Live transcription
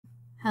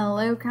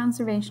Hello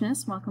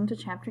conservationists, welcome to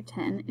Chapter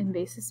 10,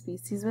 Invasive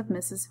Species with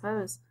Mrs.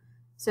 Foes.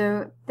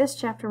 So this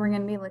chapter we're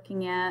going to be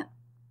looking at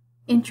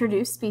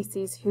introduced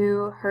species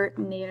who hurt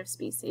native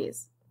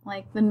species,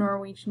 like the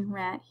Norwegian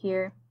rat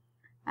here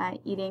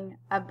eating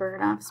a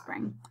bird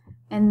offspring.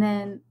 And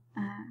then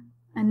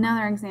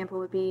another example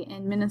would be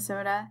in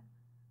Minnesota.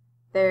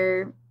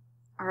 There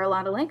are a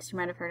lot of lakes, you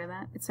might have heard of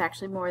that. It's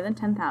actually more than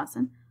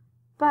 10,000.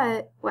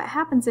 But what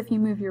happens if you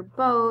move your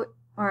boat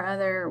or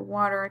other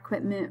water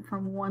equipment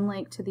from one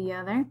lake to the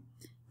other?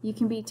 You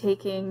can be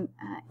taking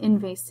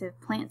invasive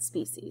plant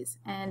species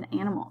and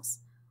animals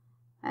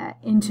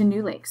into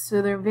new lakes.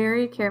 So they're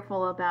very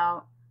careful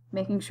about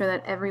making sure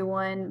that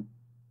everyone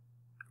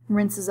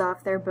rinses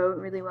off their boat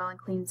really well and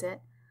cleans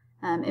it.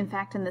 In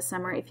fact, in the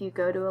summer, if you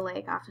go to a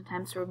lake,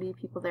 oftentimes there will be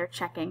people there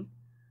checking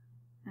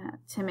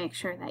to make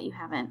sure that you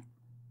haven't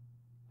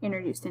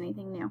introduced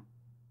anything new.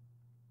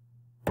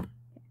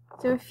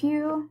 So a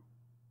few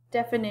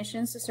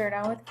definitions to start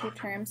out with, a few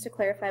terms to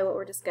clarify what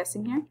we're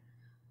discussing here.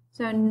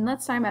 So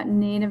let's talk about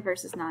native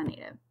versus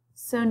non-native.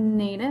 So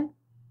native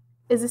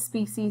is a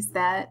species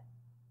that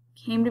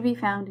came to be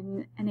found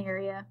in an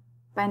area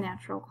by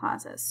natural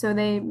causes. So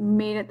they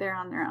made it there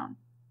on their own.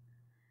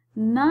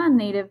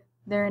 Non-native,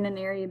 they're in an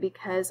area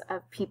because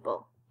of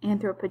people,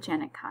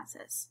 anthropogenic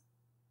causes.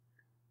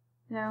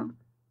 So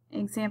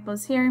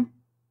examples here,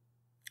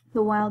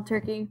 the wild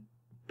turkey,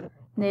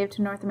 native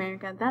to North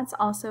America. That's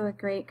also a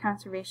great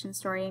conservation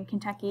story in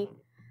Kentucky.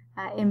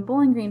 In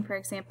Bowling Green, for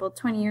example,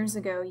 20 years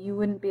ago, you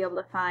wouldn't be able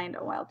to find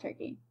a wild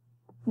turkey.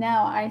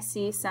 Now I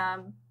see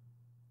some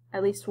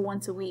at least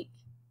once a week.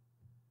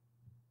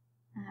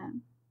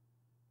 And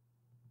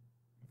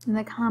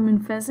the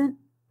common pheasant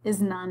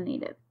is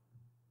non-native.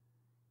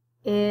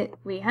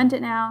 We hunt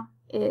it now.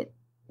 It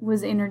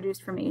was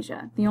introduced from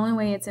Asia. The only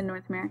way it's in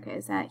North America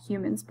is that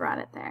humans brought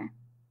it there.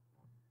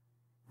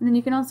 And then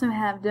you can also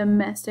have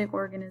domestic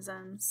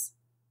organisms,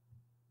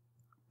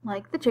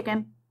 like the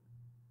chicken.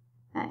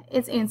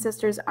 Its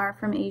ancestors are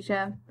from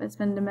Asia, but it's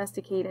been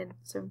domesticated,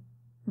 so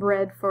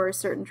bred for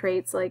certain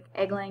traits like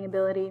egg-laying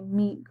ability,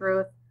 meat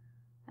growth,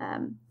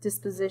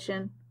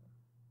 disposition,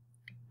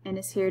 and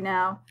is here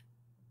now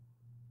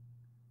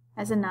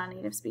as a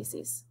non-native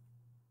species.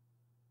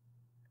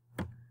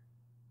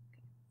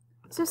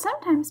 So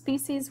sometimes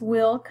species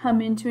will come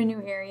into a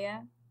new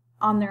area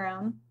on their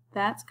own.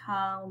 That's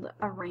called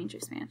a range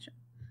expansion.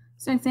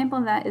 So an example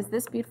of that is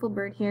this beautiful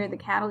bird here, the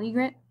cattle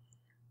egret.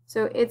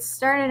 So it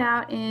started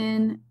out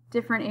in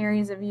different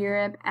areas of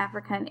Europe,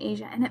 Africa, and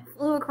Asia, and it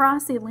flew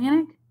across the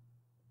Atlantic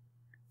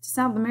to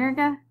South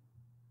America,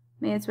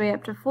 made its way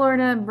up to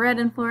Florida, bred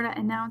in Florida,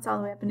 and now it's all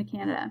the way up into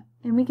Canada.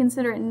 And we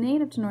consider it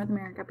native to North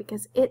America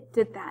because it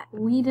did that.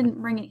 We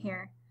didn't bring it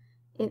here.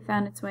 It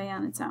found its way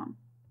on its own.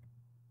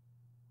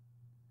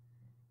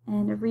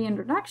 And a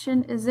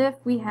reintroduction is if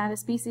we had a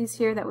species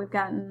here that we've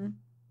gotten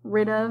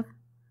rid of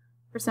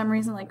for some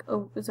reason, like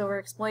it was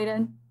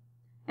overexploited,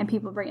 and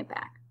people bring it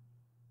back.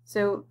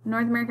 So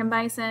North American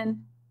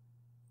bison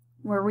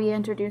were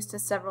reintroduced to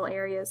several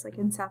areas, like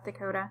in South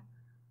Dakota.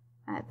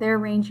 Their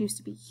range used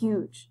to be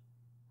huge.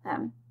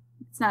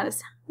 It's not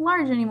as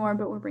large anymore,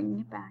 but we're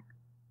bringing it back.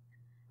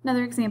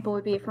 Another example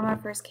would be from our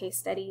first case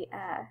study,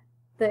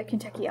 the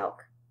Kentucky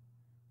elk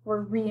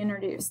were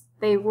reintroduced.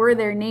 They were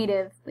there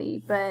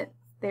natively, but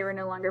they were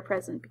no longer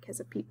present because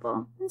of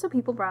people, and so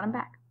people brought them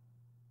back.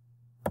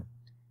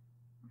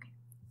 Okay.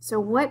 So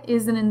what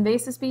is an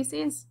invasive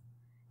species?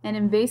 An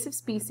invasive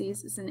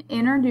species is an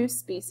introduced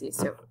species,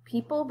 so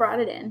people brought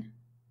it in,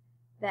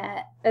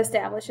 that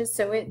establishes,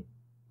 so it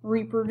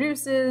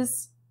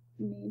reproduces,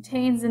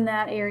 maintains in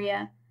that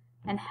area,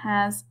 and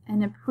has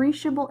an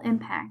appreciable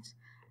impact,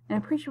 an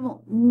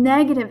appreciable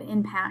negative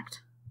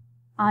impact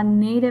on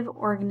native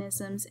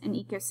organisms and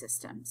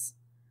ecosystems.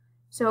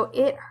 So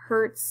it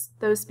hurts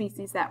those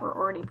species that were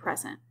already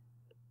present.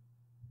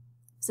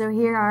 So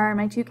here are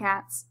my two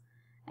cats,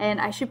 and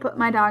I should put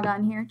my dog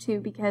on here too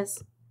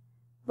because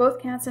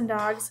both cats and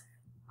dogs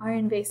are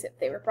invasive.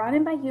 They were brought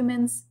in by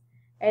humans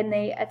and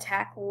they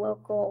attack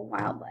local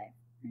wildlife.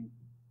 Right?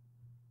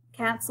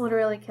 Cats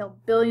literally kill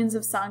billions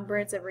of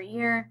songbirds every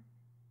year.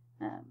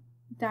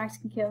 Dogs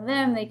can kill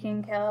them. They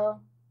can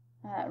kill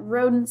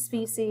rodent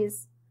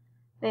species.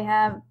 They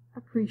have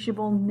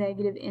appreciable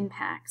negative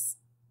impacts.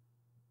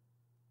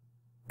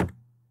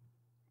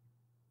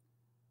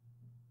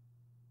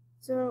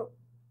 So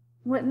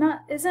what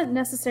isn't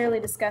necessarily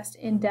discussed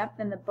in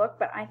depth in the book,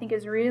 but I think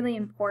is really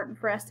important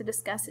for us to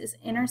discuss is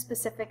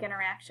interspecific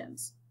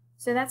interactions.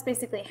 So that's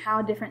basically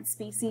how different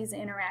species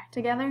interact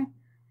together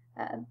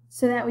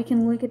so that we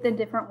can look at the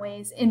different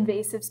ways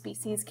invasive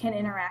species can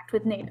interact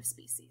with native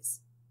species.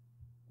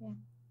 Okay.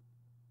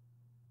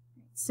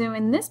 So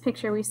in this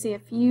picture we see a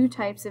few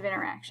types of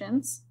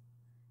interactions.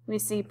 We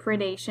see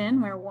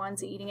predation, where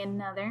one's eating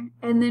another,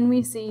 and then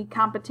we see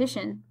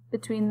competition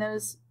between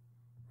those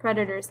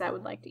predators that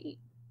would like to eat.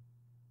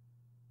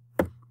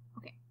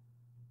 Okay.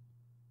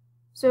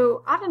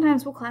 So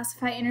oftentimes we'll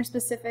classify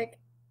interspecific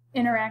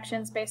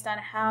interactions based on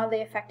how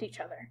they affect each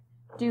other.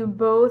 Do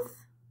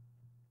both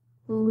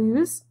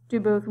lose? Do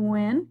both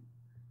win?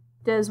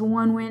 Does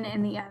one win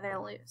and the other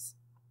lose?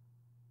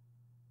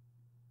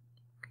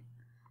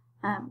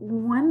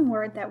 One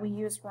word that we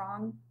use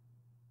wrong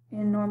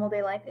in normal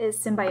day life is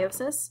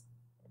symbiosis.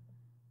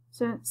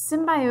 So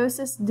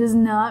symbiosis does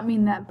not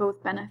mean that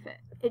both benefit.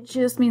 It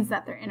just means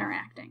that they're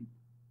interacting.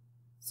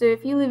 So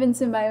if you live in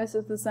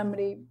symbiosis with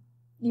somebody,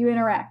 you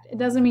interact. It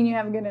doesn't mean you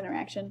have a good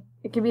interaction.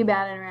 It could be a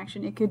bad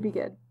interaction. It could be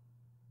good.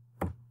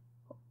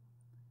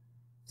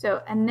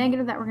 So a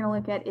negative that we're going to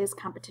look at is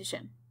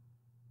competition.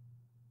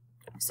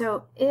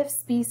 So if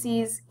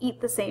species eat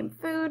the same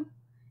food,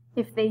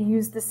 if they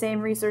use the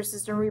same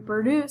resources to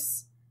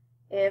reproduce,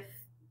 if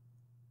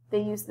they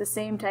use the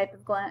same type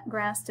of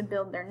grass to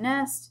build their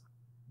nest,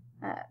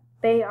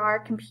 they are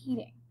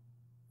competing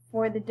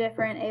for the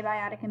different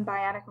abiotic and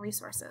biotic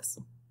resources.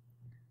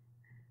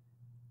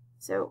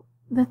 So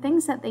the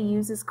things that they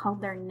use is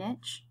called their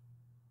niche.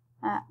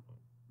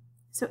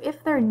 So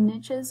if their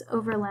niches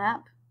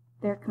overlap,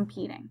 they're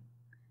competing.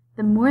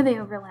 The more they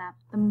overlap,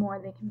 the more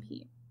they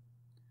compete.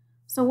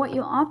 So what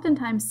you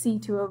oftentimes see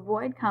to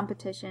avoid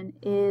competition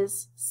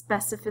is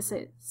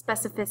specificity.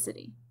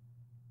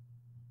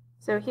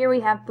 So here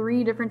we have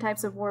 3 different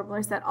types of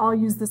warblers that all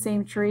use the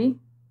same tree,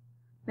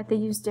 but they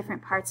use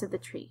different parts of the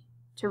tree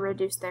to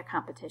reduce their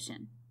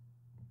competition.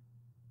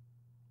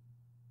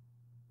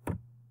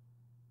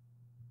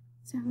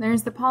 So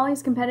there's the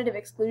Pauli's competitive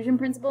exclusion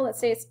principle that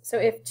states, so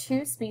if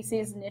 2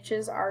 species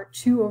niches are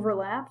too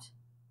overlapped,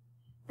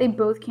 they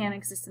both can't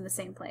exist in the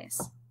same place.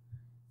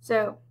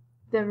 So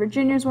the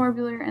Virginia's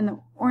warbler and the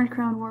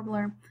orange-crowned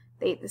warbler,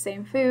 they eat the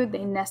same food,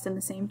 they nest in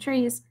the same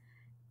trees.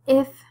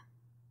 If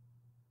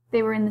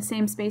they were in the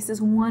same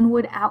spaces, one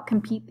would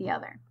outcompete the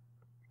other.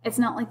 It's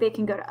not like they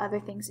can go to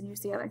other things and use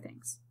the other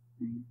things.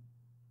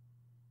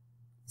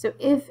 So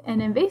if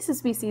an invasive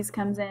species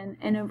comes in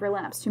and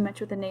overlaps too much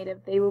with a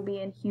native, they will be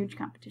in huge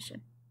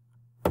competition.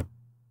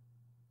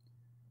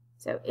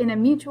 So in a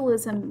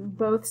mutualism,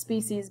 both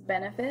species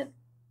benefit.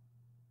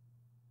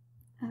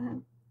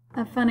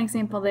 A fun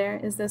example there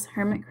is this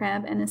hermit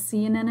crab and a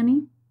sea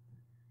anemone.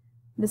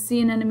 The sea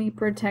anemone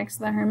protects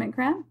the hermit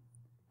crab,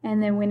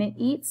 and then when it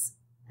eats,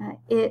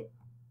 it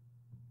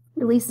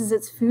releases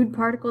its food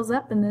particles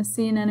up and the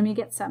sea anemone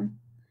gets some.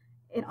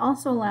 It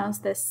also allows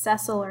this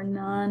sessile or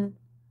non-moving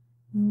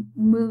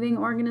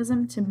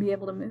organism to be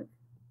able to move.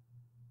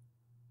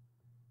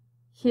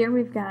 Here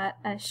we've got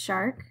a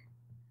shark,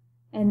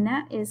 and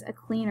that is a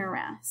cleaner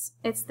wrasse.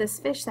 It's this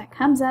fish that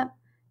comes up,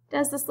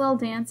 does this little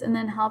dance, and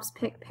then helps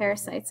pick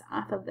parasites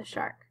off of the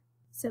shark.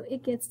 So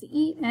it gets to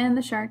eat, and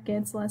the shark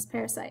gets less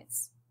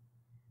parasites.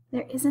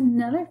 There is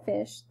another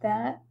fish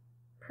that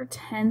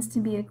pretends to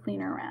be a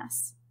cleaner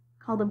wrasse,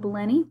 called a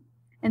blenny.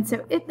 And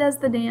so it does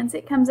the dance,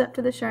 it comes up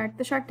to the shark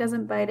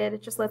doesn't bite it,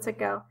 it just lets it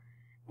go.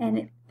 And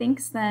it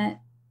thinks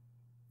that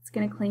it's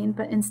going to clean,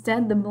 but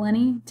instead the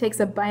blenny takes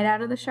a bite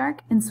out of the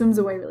shark and swims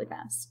away really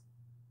fast.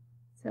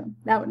 So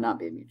that would not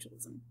be a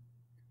mutualism.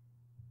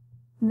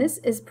 This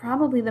is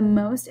probably the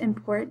most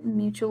important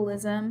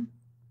mutualism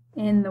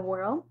in the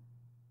world,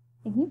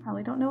 and you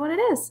probably don't know what it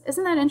is.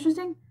 Isn't that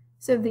interesting?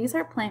 So these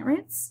are plant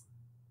roots,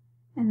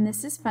 and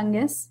this is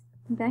fungus,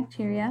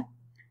 bacteria.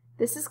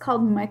 This is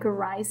called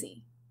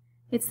mycorrhizae.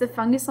 It's the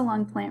fungus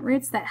along plant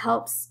roots that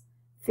helps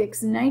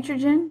fix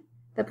nitrogen.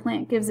 The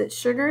plant gives it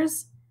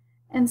sugars,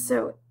 and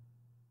so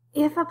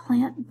if a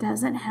plant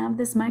doesn't have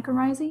this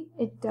mycorrhizae,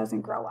 it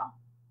doesn't grow well.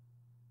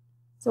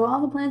 So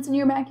all the plants in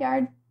your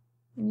backyard,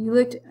 if you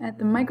looked at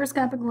the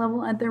microscopic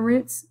level at their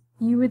roots,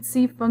 you would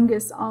see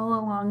fungus all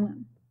along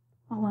them,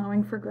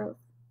 allowing for growth.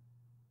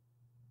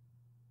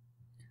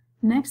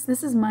 Next,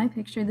 this is my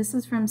picture. This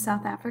is from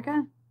South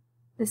Africa.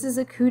 This is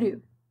a kudu.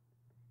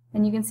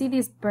 And you can see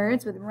these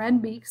birds with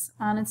red beaks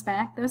on its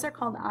back. Those are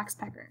called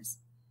oxpeckers.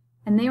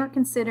 And they were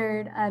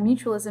considered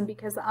mutualism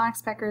because the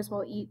oxpeckers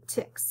will eat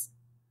ticks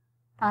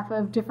off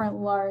of different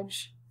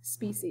large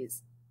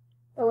species.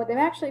 But what they've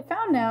actually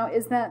found now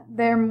is that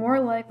they're more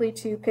likely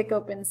to pick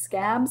open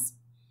scabs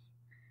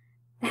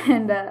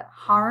and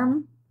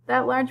harm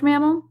that large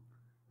mammal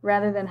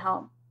rather than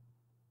help.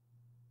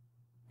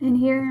 And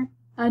here,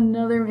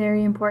 another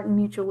very important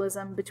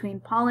mutualism between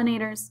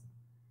pollinators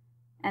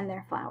and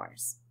their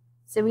flowers.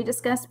 So we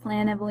discussed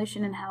plant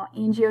evolution and how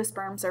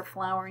angiosperms are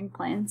flowering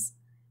plants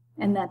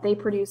and that they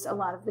produce a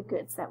lot of the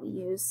goods that we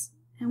use.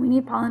 And we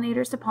need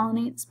pollinators to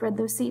pollinate, spread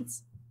those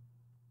seeds.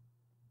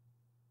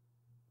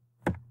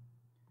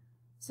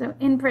 So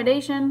in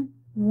predation,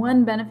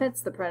 one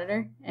benefits the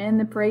predator and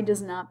the prey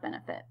does not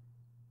benefit.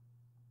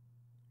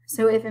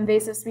 So if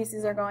invasive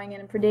species are going in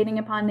and predating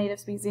upon native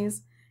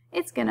species,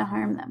 it's going to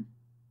harm them.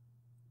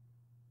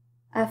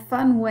 A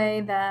fun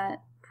way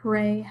that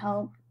prey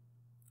help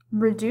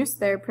reduce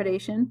their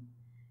predation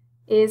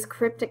is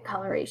cryptic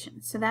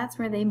coloration. So that's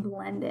where they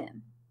blend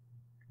in.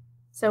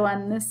 So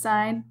on this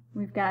side,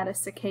 we've got a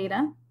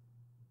cicada.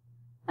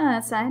 On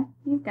that side,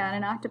 you've got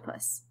an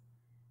octopus.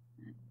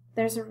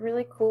 There's a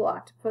really cool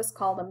octopus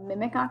called a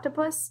mimic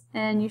octopus,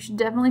 and you should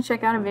definitely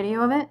check out a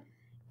video of it.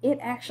 It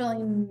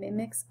actually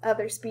mimics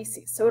other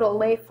species, so it'll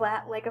lay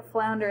flat like a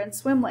flounder and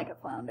swim like a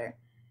flounder.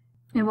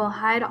 It will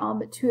hide all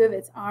but 2 of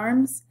its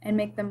arms and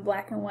make them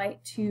black and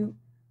white to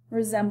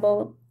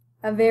resemble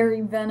a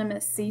very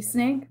venomous sea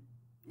snake.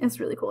 It's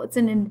really cool. It's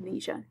in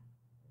Indonesia.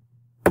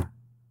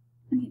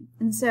 Okay.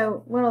 And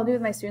so what I'll do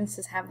with my students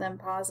is have them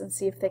pause and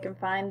see if they can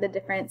find the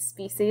different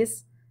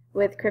species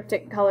with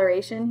cryptic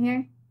coloration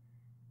here.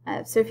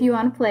 So if you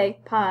want to play,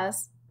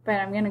 pause, but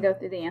I'm going to go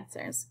through the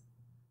answers.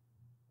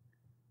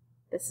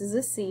 This is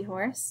a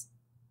seahorse.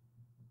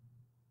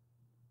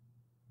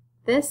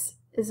 This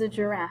is a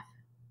giraffe.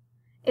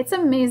 It's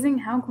amazing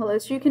how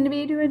close you can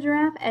be to a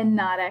giraffe and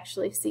not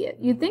actually see it.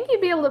 You'd think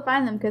you'd be able to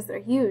find them because they're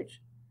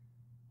huge.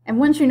 And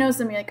once you notice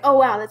them, you're like, oh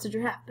wow, that's a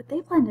giraffe. But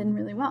they blend in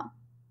really well.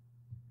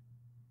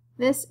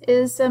 This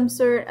is some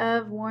sort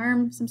of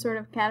worm, some sort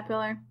of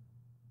caterpillar.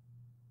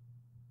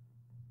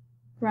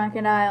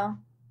 Crocodile.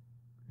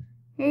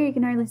 Here you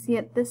can hardly see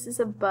it. This is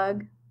a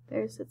bug.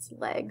 There's its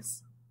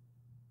legs.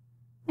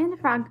 And a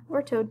frog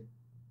or toad.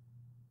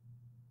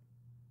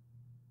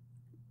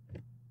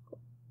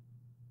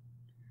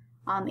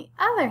 On the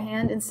other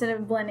hand, instead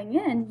of blending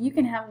in, you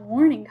can have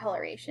warning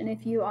coloration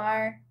if you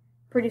are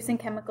producing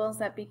chemicals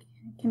that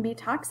can be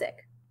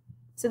toxic.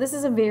 So this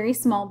is a very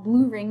small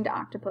blue-ringed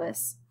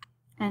octopus,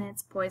 and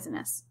it's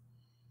poisonous.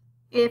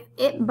 If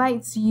it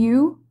bites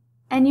you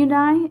and you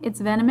die,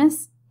 it's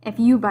venomous. If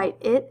you bite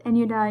it and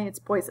you die, it's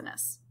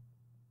poisonous.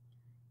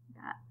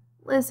 Got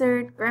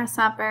lizard,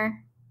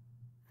 grasshopper,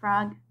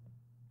 frog.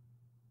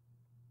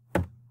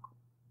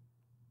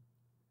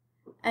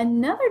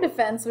 Another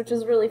defense, which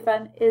is really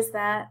fun, is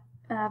that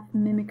of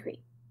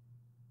mimicry,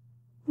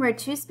 where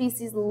 2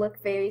 species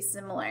look very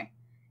similar,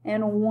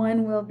 and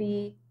one will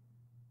be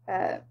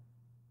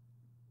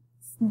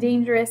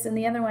dangerous and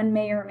the other one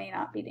may or may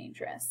not be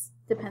dangerous.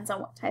 Depends on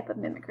what type of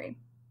mimicry.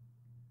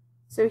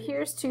 So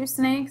here's 2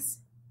 snakes.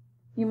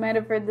 You might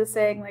have heard the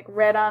saying, like,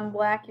 red on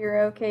black, you're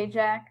okay,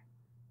 Jack.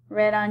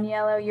 Red on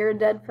yellow, you're a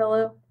dead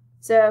fellow.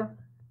 So,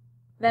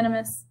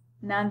 venomous,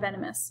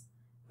 non-venomous.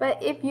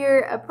 But if you're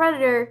a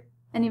predator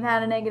and you've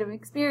had a negative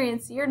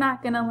experience, you're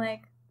not going to,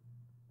 like,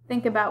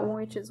 think about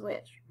which is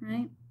which,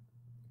 right?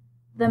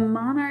 The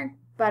monarch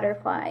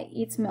butterfly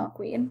eats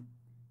milkweed,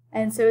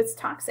 and so it's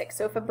toxic.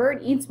 So if a bird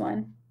eats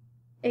one,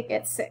 it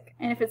gets sick.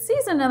 And if it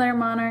sees another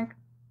monarch,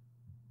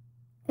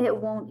 it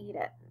won't eat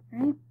it,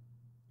 right?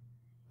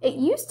 It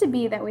used to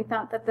be that we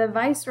thought that the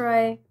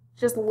viceroy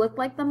just looked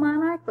like the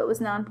monarch but was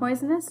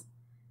non-poisonous.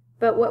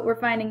 But what we're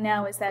finding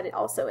now is that it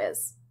also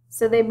is.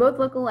 So they both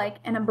look alike,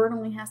 and a bird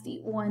only has to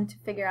eat one to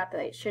figure out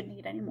that it shouldn't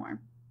eat anymore.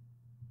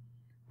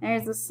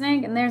 There's a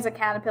snake, and there's a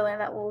caterpillar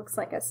that looks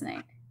like a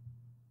snake.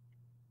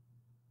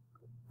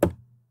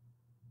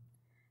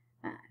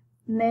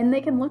 And then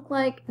they can look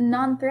like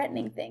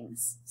non-threatening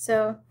things.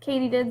 So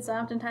katydids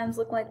oftentimes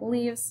look like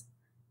leaves.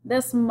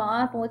 This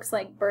moth looks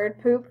like bird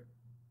poop.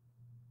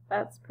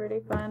 That's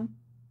pretty fun.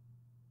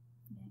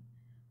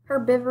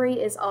 Herbivory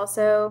is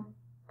also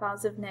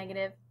positive,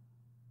 negative.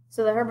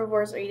 So the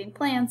herbivores are eating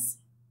plants.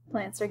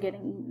 Plants are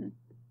getting eaten.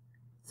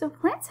 So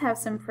plants have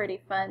some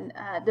pretty fun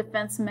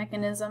defense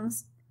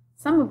mechanisms,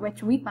 some of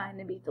which we find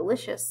to be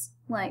delicious,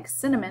 like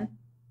cinnamon.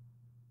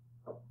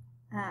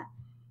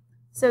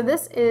 So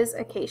this is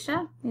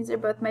acacia. These are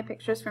both my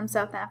pictures from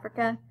South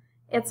Africa.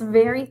 It's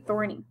very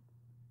thorny.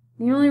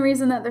 The only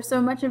reason that there's so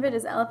much of it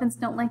is elephants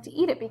don't like to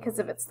eat it because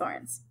of its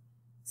thorns.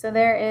 So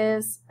there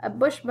is a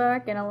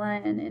bushbuck and a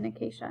lion in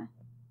acacia.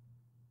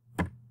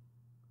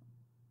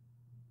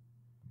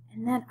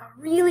 And then a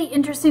really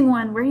interesting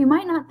one where you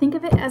might not think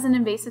of it as an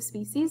invasive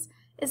species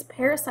is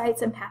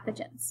parasites and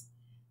pathogens.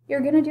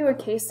 You're going to do a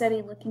case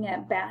study looking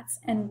at bats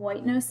and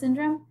white nose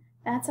syndrome.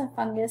 That's a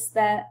fungus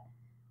that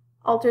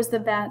alters the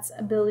bat's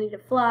ability to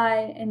fly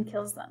and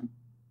kills them.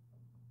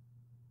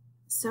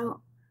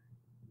 So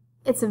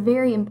it's a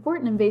very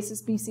important invasive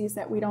species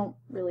that we don't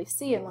really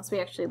see unless we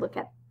actually look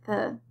at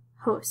the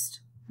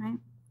host, right?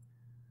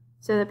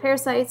 So the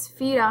parasites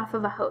feed off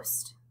of a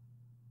host.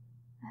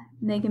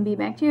 They can be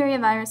bacteria,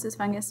 viruses,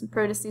 fungus, and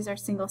protists. These are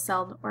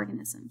single-celled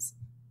organisms.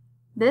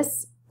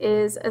 This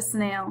is a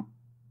snail.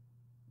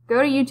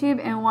 Go to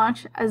YouTube and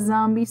watch a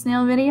zombie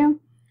snail video.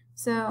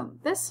 So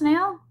this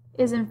snail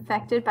is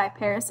infected by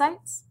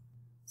parasites.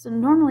 So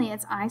normally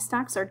its eye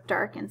stalks are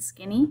dark and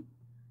skinny,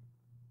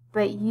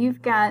 but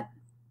you've got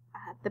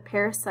the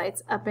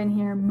parasites up in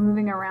here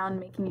moving around,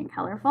 making it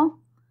colorful.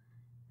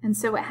 And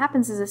so what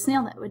happens is a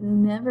snail that would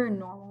never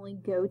normally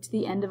go to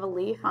the end of a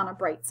leaf on a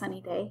bright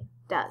sunny day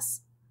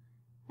does.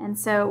 And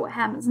so what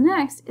happens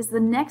next is the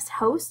next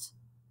host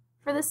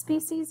for this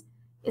species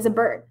is a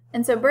bird.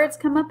 And so birds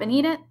come up and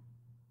eat it,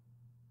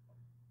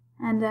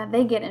 and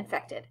they get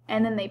infected.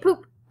 And then they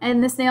poop,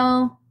 and the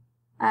snail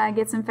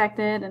gets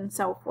infected, and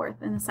so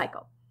forth in a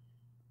cycle.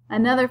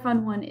 Another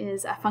fun one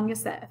is a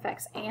fungus that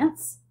affects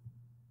ants.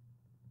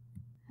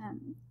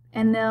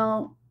 And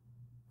they'll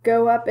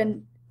go up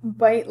and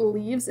bite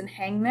leaves and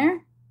hang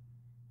there.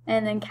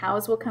 And then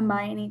cows will come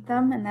by and eat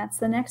them, and that's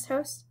the next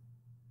host.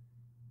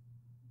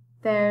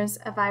 There's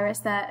a virus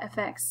that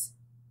affects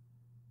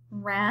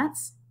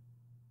rats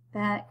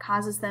that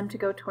causes them to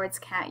go towards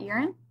cat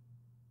urine.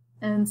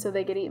 And so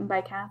they get eaten by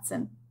cats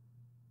and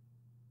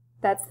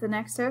That's the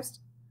next toast.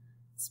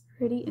 It's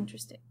pretty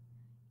interesting.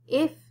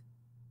 If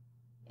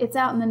it's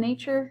out in the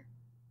nature,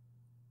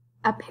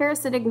 a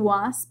parasitic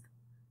wasp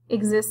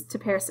exists to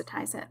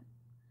parasitize it.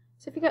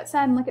 So if you go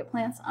outside and look at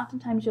plants,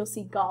 oftentimes you'll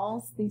see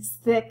galls, these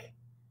thick,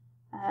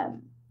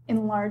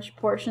 enlarged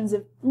portions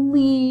of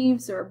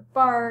leaves or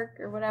bark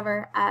or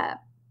whatever.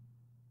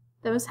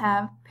 Those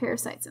have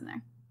parasites in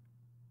there.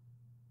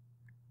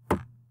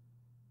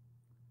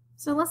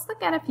 So let's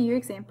look at a few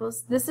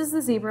examples. This is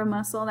the zebra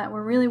mussel that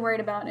we're really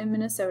worried about in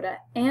Minnesota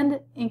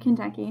and in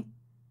Kentucky.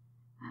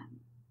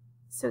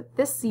 So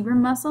this zebra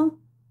mussel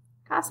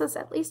costs us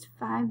at least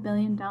 $5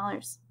 billion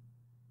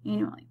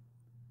annually.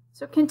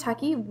 So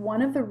Kentucky,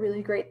 one of the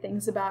really great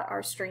things about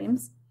our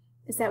streams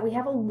is that we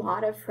have a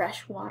lot of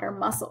freshwater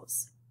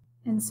mussels.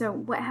 And so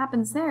what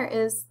happens there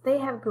is they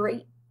have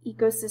great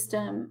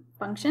ecosystem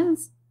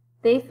functions.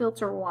 They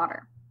filter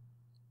water.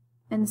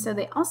 And so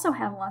they also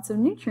have lots of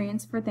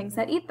nutrients for things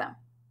that eat them.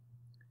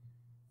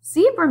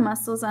 Zebra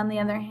mussels, on the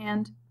other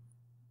hand,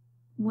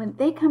 when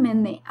they come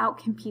in, they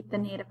outcompete the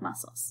native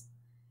mussels.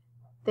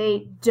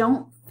 They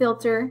don't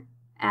filter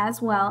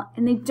as well,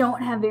 and they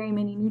don't have very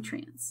many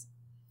nutrients.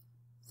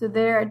 So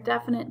they're a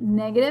definite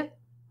negative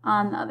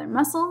on the other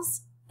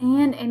mussels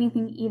and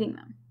anything eating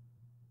them.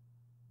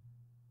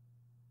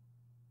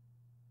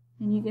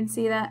 And you can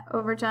see that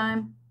over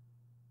time,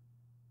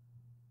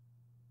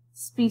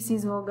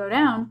 species will go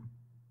down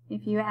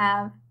if you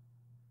have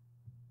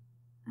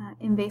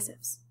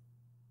invasives.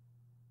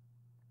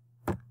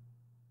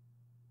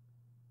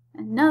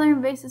 Another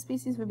invasive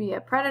species would be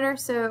a predator,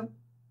 so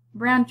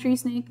brown tree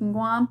snake in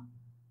Guam.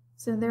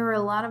 So there were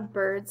a lot of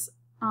birds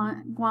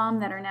on Guam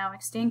that are now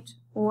extinct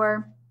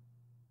or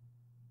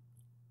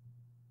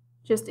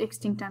just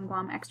extinct on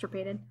Guam,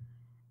 extirpated.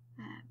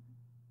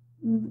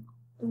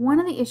 One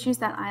of the issues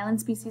that island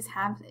species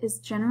have is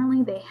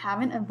generally they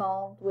haven't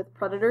evolved with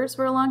predators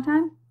for a long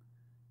time.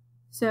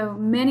 So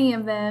many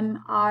of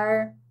them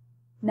are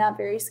not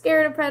very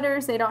scared of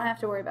predators. They don't have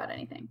to worry about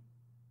anything.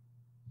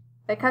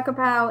 The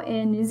kakapo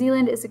in New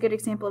Zealand is a good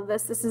example of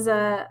this. This is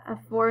a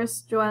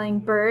forest-dwelling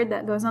bird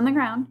that goes on the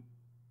ground,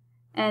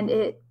 and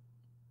it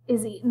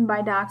is eaten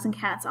by dogs and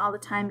cats all the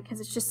time because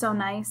it's just so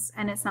nice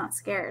and it's not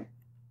scared.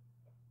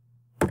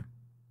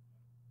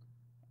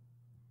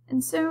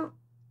 And so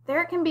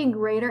there can be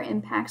greater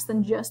impacts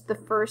than just the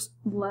first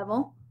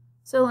level.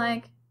 So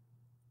like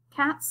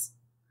cats,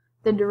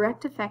 the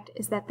direct effect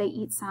is that they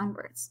eat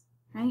songbirds,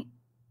 right?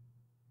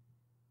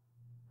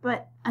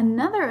 But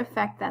another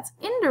effect that's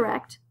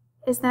indirect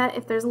is that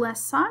if there's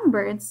less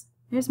songbirds,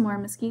 there's more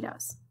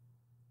mosquitoes.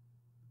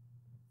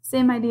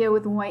 Same idea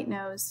with white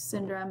nose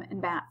syndrome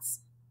and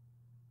bats.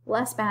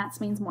 Less bats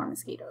means more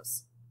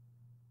mosquitoes.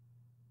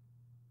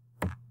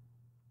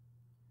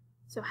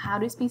 So how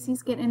do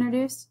species get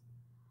introduced?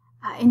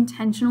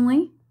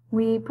 Intentionally.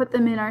 We put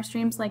them in our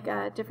streams like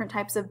different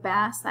types of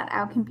bass that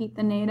outcompete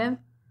the native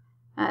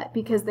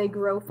because they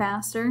grow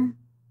faster.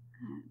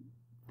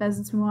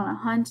 Pheasants we want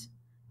to hunt.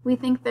 We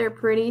think they're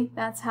pretty.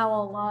 That's how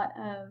a lot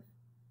of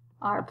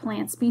our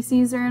plant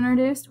species are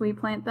introduced. We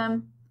plant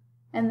them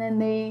and then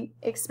they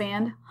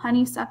expand.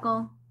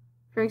 Honeysuckle,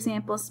 for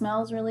example,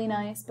 smells really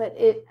nice, but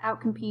it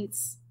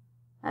outcompetes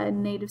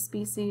native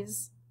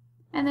species.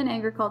 And then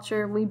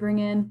agriculture, we bring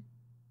in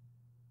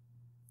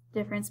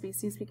different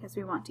species because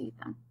we want to eat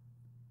them.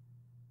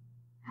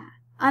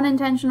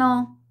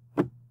 Unintentional,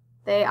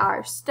 they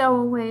are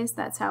stowaways.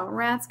 That's how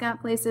rats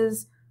got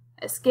places.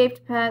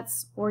 Escaped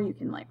pets, or you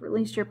can like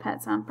release your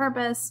pets on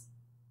purpose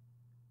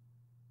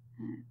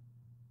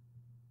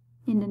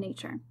into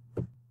nature.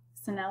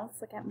 So now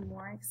let's look at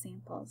more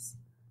examples.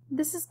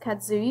 This is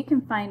kudzu. You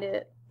can find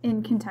it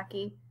in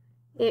Kentucky.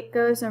 It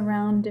goes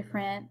around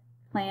different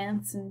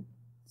plants and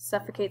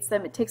suffocates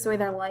them. It takes away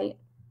their light.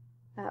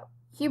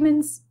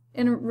 Humans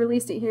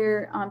released it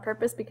here on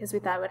purpose because we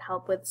thought it would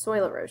help with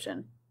soil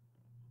erosion.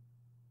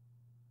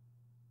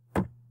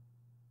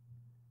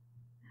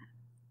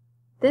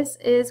 This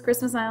is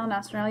Christmas Island,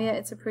 Australia.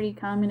 It's a pretty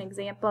common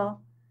example.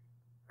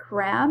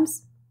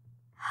 Crabs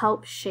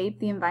help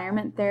shape the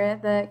environment. They're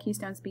the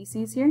keystone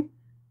species here.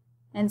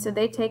 And so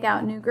they take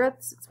out new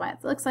growths. That's why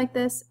it looks like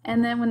this.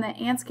 And then when the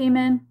ants came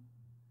in,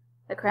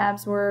 the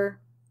crabs were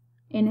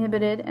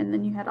inhibited, and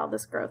then you had all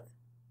this growth.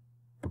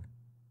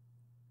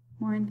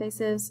 More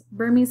invasives.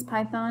 Burmese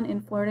python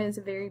in Florida is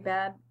a very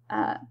bad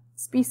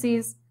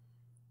species.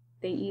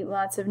 They eat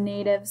lots of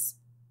natives.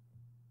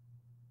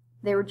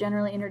 They were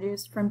generally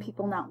introduced from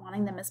people not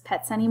wanting them as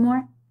pets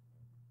anymore.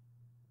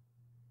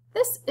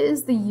 This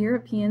is the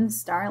European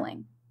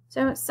starling.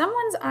 So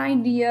someone's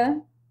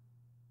idea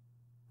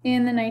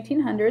in the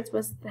 1900s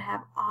was to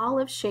have all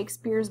of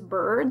Shakespeare's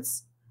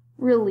birds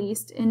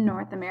released in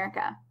North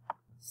America.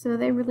 So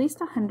they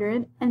released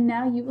 100, and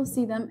now you will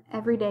see them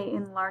every day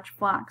in large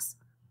flocks.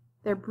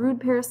 They're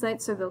brood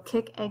parasites, so they'll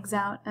kick eggs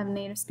out of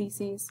native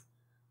species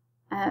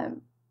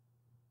and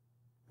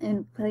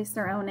place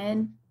their own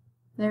in.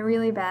 They're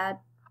really bad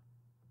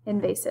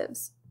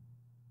invasives.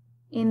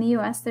 In the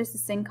US, there's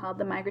this thing called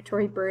the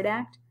Migratory Bird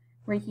Act,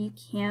 where you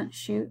can't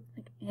shoot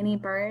like any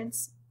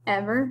birds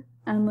ever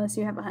unless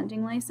you have a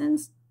hunting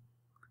license.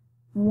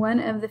 One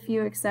of the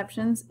few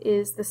exceptions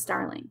is the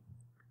starling.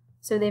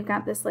 So they've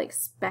got this like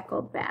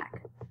speckled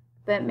back.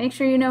 But make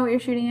sure you know what you're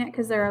shooting at,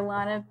 because there are a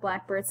lot of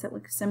blackbirds that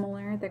look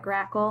similar. The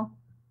grackle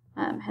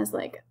has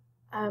like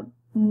a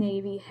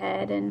navy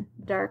head and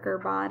darker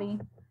body.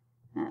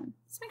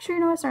 So make sure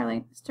you know what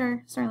starling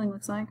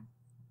looks like.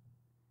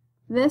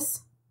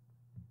 This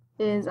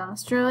is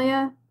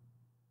Australia.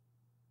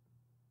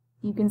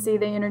 You can see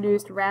they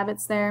introduced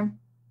rabbits there,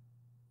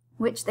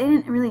 which they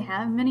didn't really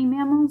have many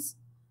mammals,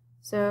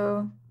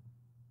 so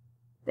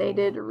they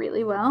did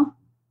really well.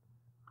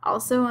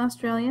 Also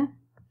Australia,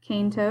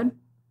 cane toad.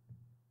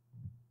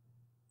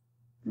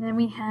 And then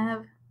we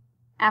have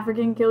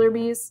African killer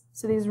bees,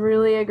 so these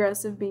really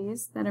aggressive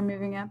bees that are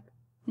moving up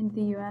into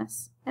the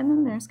US. And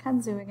then there's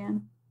kudzu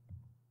again.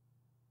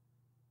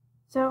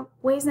 So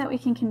ways that we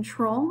can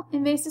control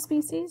invasive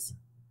species.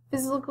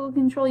 Physical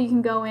control, you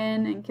can go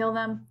in and kill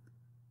them.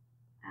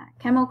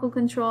 Chemical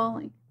control,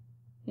 like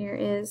here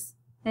is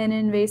an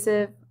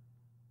invasive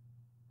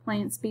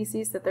plant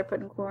species that they're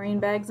putting chlorine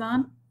bags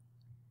on.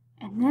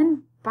 And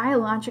then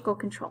biological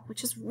control,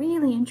 which is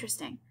really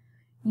interesting,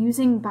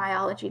 using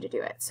biology to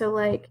do it. So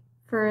like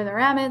for the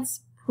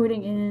rabbits,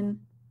 putting in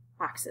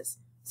foxes.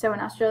 So in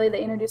Australia,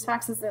 they introduced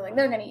foxes. They're like,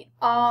 they're going to eat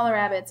all the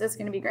rabbits. It's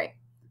going to be great.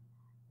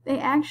 They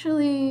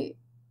actually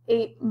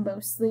ate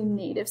mostly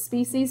native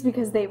species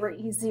because they were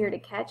easier to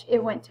catch.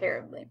 It went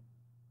terribly.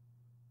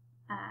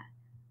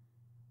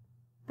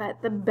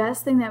 But the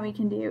best thing that we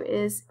can do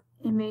is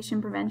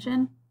invasion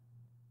prevention.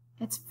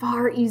 It's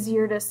far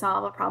easier to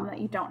solve a problem that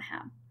you don't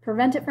have.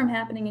 Prevent it from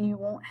happening and you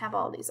won't have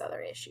all these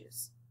other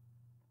issues.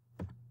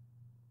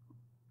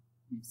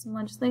 There's some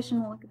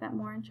legislation. We'll look at that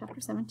more in Chapter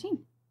 17.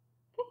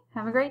 Okay,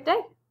 have a great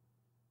day.